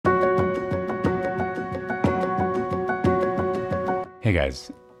Hey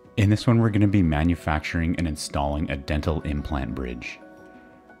guys, in this one we're going to be manufacturing and installing a dental implant bridge.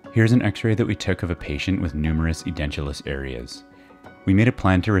 Here's an x-ray that we took of a patient with numerous edentulous areas. We made a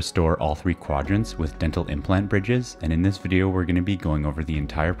plan to restore all three quadrants with dental implant bridges, and in this video we're going to be going over the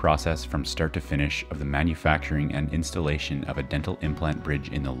entire process from start to finish of the manufacturing and installation of a dental implant bridge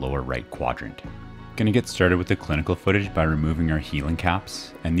in the lower right quadrant. Going to get started with the clinical footage by removing our healing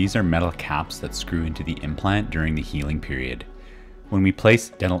caps, and these are metal caps that screw into the implant during the healing period. When we place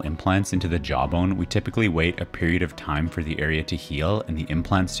dental implants into the jawbone, we typically wait a period of time for the area to heal and the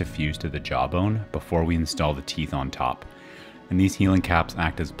implants to fuse to the jawbone before we install the teeth on top. And these healing caps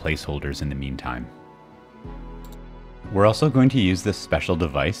act as placeholders in the meantime. We're also going to use this special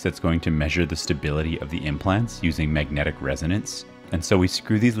device that's going to measure the stability of the implants using magnetic resonance. And so we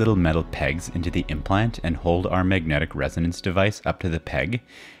screw these little metal pegs into the implant and hold our magnetic resonance device up to the peg.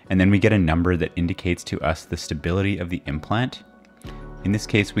 And then we get a number that indicates to us the stability of the implant. In this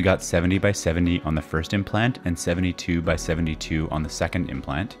case, we got 70 by 70 on the first implant and 72 by 72 on the second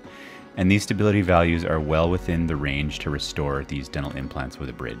implant. And these stability values are well within the range to restore these dental implants with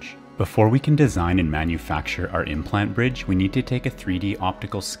a bridge. Before we can design and manufacture our implant bridge, we need to take a 3D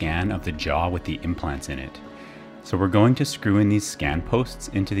optical scan of the jaw with the implants in it. So we're going to screw in these scan posts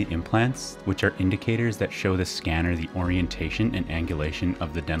into the implants, which are indicators that show the scanner the orientation and angulation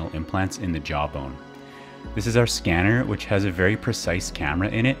of the dental implants in the jawbone. This is our scanner, which has a very precise camera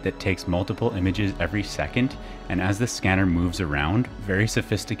in it that takes multiple images every second, and as the scanner moves around, very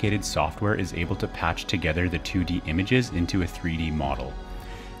sophisticated software is able to patch together the 2D images into a 3D model.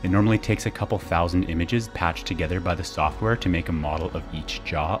 It normally takes a couple thousand images patched together by the software to make a model of each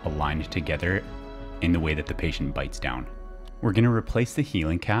jaw aligned together in the way that the patient bites down. We're going to replace the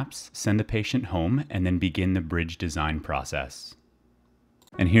healing caps, send the patient home, and then begin the bridge design process.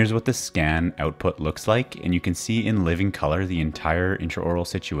 And here's what the scan output looks like, and you can see in living color the entire intraoral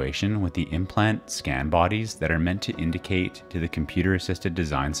situation with the implant scan bodies that are meant to indicate to the computer-assisted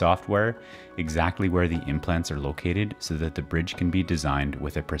design software exactly where the implants are located so that the bridge can be designed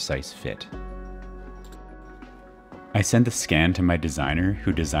with a precise fit. I send the scan to my designer,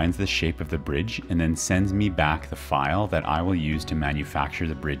 who designs the shape of the bridge and then sends me back the file that I will use to manufacture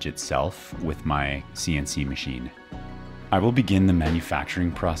the bridge itself with my CNC machine. I will begin the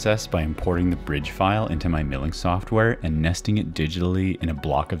manufacturing process by importing the bridge file into my milling software and nesting it digitally in a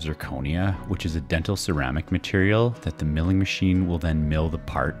block of zirconia, which is a dental ceramic material that the milling machine will then mill the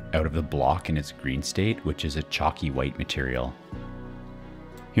part out of the block in its green state, which is a chalky white material.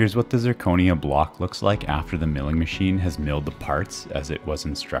 Here's what the zirconia block looks like after the milling machine has milled the parts as it was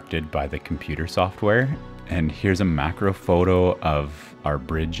instructed by the computer software. And here's a macro photo of our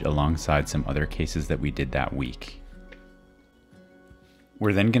bridge alongside some other cases that we did that week.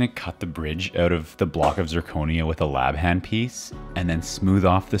 We're then going to cut the bridge out of the block of zirconia with a lab hand piece and then smooth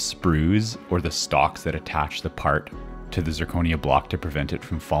off the sprues or the stalks that attach the part to the zirconia block to prevent it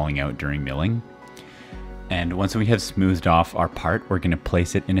from falling out during milling. And once we have smoothed off our part, we're going to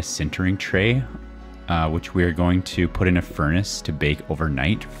place it in a sintering tray, which we're going to put in a furnace to bake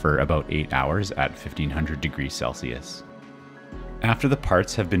overnight for about 8 hours at 1500 degrees Celsius. After the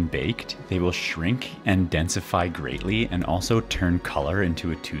parts have been baked, they will shrink and densify greatly and also turn color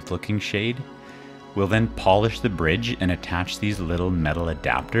into a tooth-looking shade. We'll then polish the bridge and attach these little metal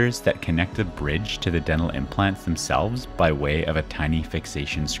adapters that connect the bridge to the dental implants themselves by way of a tiny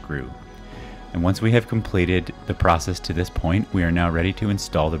fixation screw. And once we have completed the process to this point, we are now ready to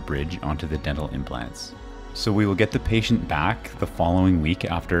install the bridge onto the dental implants. So we will get the patient back the following week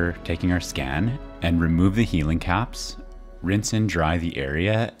after taking our scan and remove the healing caps, rinse and dry the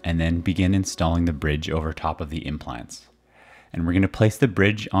area, and then begin installing the bridge over top of the implants. And we're going to place the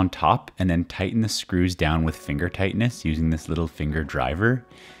bridge on top and then tighten the screws down with finger tightness using this little finger driver.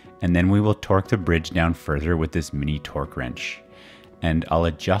 And then we will torque the bridge down further with this mini torque wrench. And I'll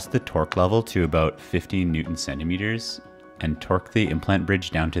adjust the torque level to about 15 Newton centimeters and torque the implant bridge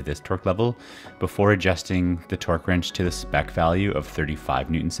down to this torque level before adjusting the torque wrench to the spec value of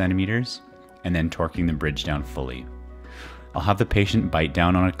 35 Newton centimeters and then torquing the bridge down fully. I'll have the patient bite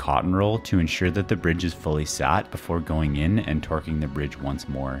down on a cotton roll to ensure that the bridge is fully sat before going in and torquing the bridge once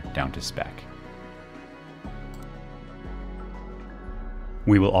more down to spec.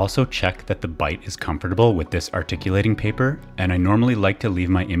 We will also check that the bite is comfortable with this articulating paper, and I normally like to leave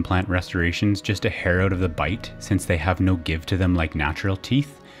my implant restorations just a hair out of the bite since they have no give to them like natural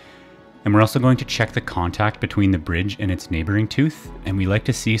teeth. And we're also going to check the contact between the bridge and its neighboring tooth, and we like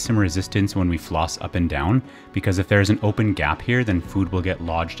to see some resistance when we floss up and down, because if there's an open gap here, then food will get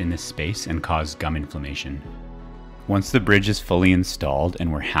lodged in this space and cause gum inflammation. Once the bridge is fully installed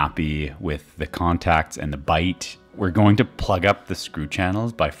and we're happy with the contacts and the bite We're going to plug up the screw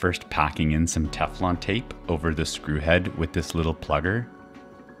channels by first packing in some Teflon tape over the screw head with this little plugger,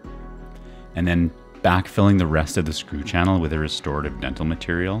 and then backfilling the rest of the screw channel with a restorative dental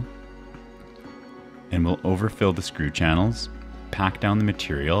material. And we'll overfill the screw channels, pack down the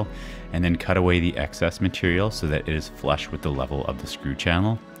material, and then cut away the excess material so that it is flush with the level of the screw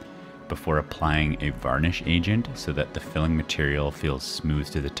channel before applying a varnish agent so that the filling material feels smooth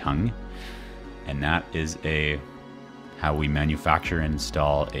to the tongue. And that is how we manufacture and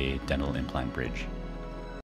install a dental implant bridge.